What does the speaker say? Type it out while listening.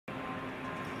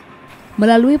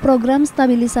Melalui program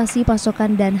Stabilisasi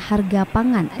Pasokan dan Harga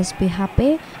Pangan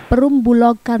SPHP, Perum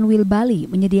Bulog Kanwil Bali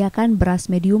menyediakan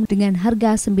beras medium dengan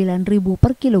harga Rp9.000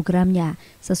 per kilogramnya,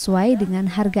 sesuai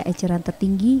dengan harga eceran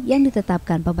tertinggi yang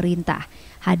ditetapkan pemerintah.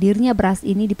 Hadirnya beras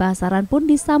ini di pasaran pun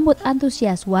disambut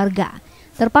antusias warga.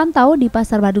 Terpantau di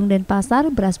Pasar Badung Denpasar,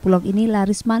 beras bulog ini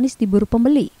laris-manis diburu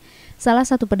pembeli. Salah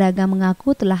satu pedagang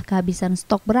mengaku telah kehabisan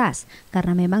stok beras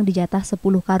karena memang dijatah 10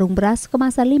 karung beras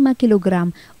kemasan 5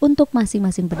 kg untuk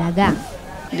masing-masing pedagang.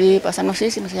 Di pasar masih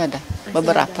ada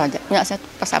beberapa aja. Punya saya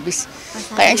pas habis.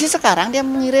 Kayaknya sih sekarang dia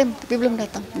mengirim tapi belum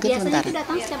datang. Biasanya itu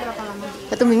datang setiap berapa lama?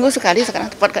 1 minggu sekali, sekarang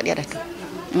tepat kak dia datang.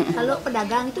 Kalau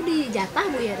pedagang itu dijatah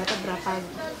Bu ya, dapat berapa?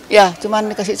 Ya,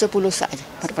 cuman dikasih 10 saja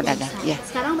per pedagang. Ya.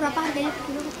 Sekarang berapa harganya per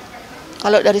kilo?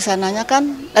 Kalau dari sananya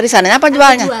apa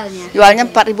jualnya? Jualnya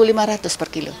 4.500 per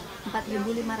kilo.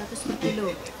 4.500 per kilo.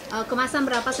 Kemasan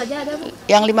berapa saja ada Bu?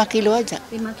 Yang 5 kilo aja.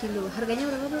 5 kilo. Harganya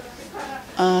berapa Bu?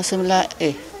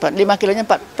 5 kilonya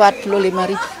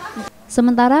 45.000.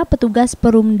 Sementara petugas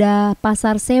Perumda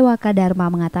Pasar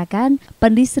Sewakadarma mengatakan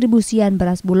pendistribusian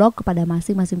beras bulog kepada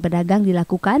masing-masing pedagang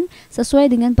dilakukan sesuai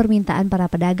dengan permintaan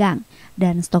para pedagang.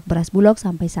 Dan stok beras bulog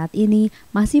sampai saat ini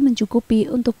masih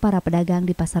mencukupi untuk para pedagang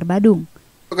di Pasar Badung.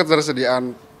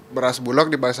 Ketersediaan beras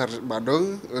bulog di Pasar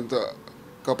Badung untuk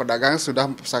ke pedagang sudah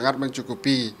sangat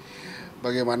mencukupi.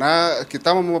 Bagaimana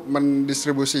kita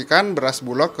mendistribusikan beras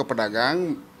bulog ke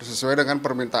pedagang sesuai dengan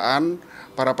permintaan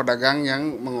para pedagang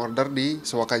yang mengorder di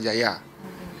Sewakadarma.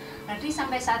 Berarti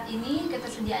sampai saat ini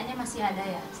ketersediaannya masih ada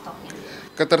ya stoknya?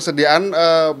 Ketersediaan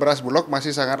beras bulog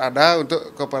masih sangat ada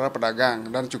untuk ke para pedagang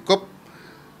dan cukup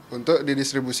untuk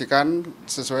didistribusikan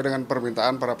sesuai dengan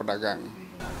permintaan para pedagang.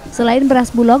 Selain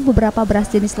beras bulog, beberapa beras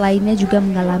jenis lainnya juga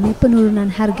mengalami penurunan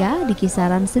harga di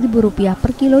kisaran Rp1.000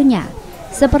 per kilonya.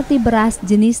 Seperti beras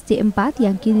jenis C4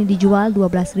 yang kini dijual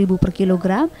Rp12.000 per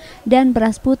kilogram dan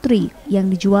beras putri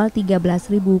yang dijual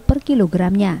Rp13.000 per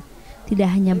kilogramnya. Tidak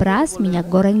hanya beras,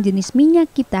 minyak goreng jenis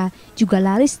minyak kita juga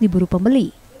laris diburu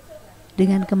pembeli.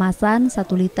 Dengan kemasan 1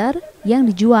 liter yang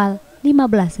dijual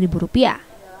Rp15.000.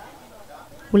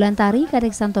 Wulandari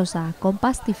Kadek Santosa,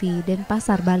 KOMPAS TV,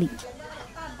 Denpasar, Bali.